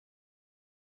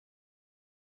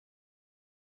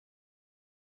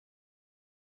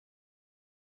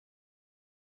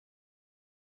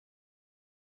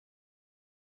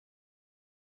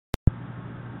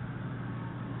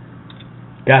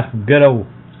Got some good old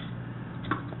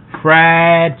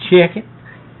fried chicken,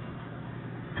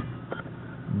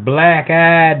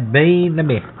 black-eyed bean to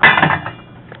me.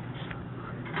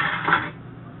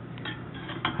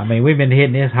 I mean, we've been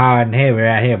hitting this hard and heavy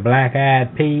right here.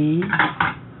 Black-eyed peas,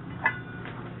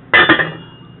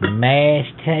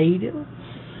 mashed potatoes,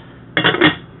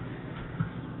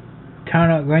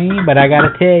 turnip green. But I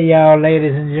gotta tell y'all,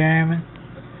 ladies and gentlemen,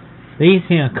 these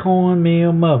here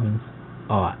cornmeal muffins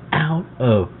are out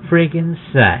of freaking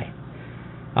sight.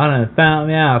 I done found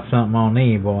me out something on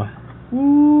these, boy.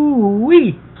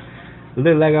 Woo-wee.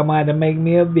 Look like I might have to make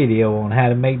me a video on how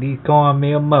to make these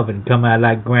cornmeal muffins come out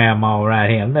like grandma right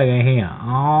here. Look at here.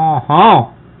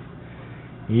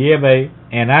 Yeah, baby.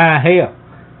 And I help.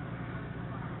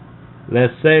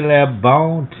 Let's say that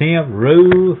bone temp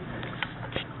rule.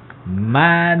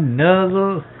 My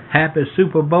nuzzle. Happy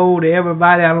Super Bowl to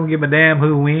everybody. I don't give a damn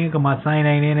who wins because my Saint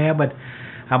ain't in there, but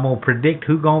I'm going to predict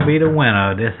who's going to be the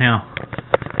winner of this here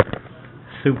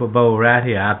Super Bowl right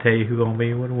here. I'll tell you who's going to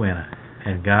be the winner.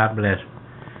 And God bless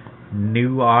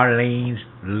New Orleans,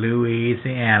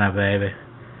 Louisiana, baby.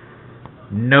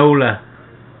 NOLA.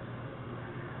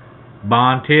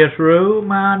 Bon Tis Rule,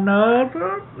 my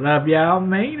nuzzle. Love y'all,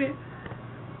 mean it.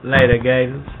 Later,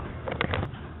 Gators.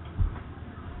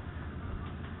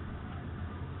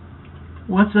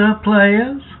 What's up,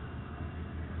 players?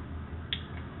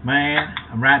 Man,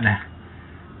 I'm right now.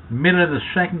 Middle of the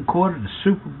second quarter of the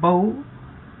Super Bowl.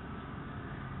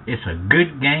 It's a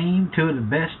good game. Two of the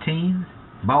best teams,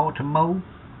 Baltimore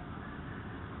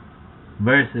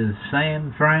versus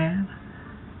San Fran.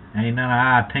 Ain't none of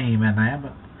our team in there,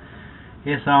 but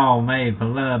it's all made for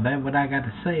love. That's what I got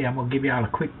to say. I'm going to give y'all a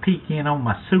quick peek in on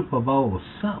my Super Bowl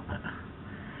supper.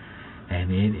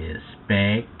 And it is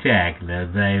spectacular,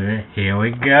 baby. Here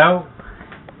we go.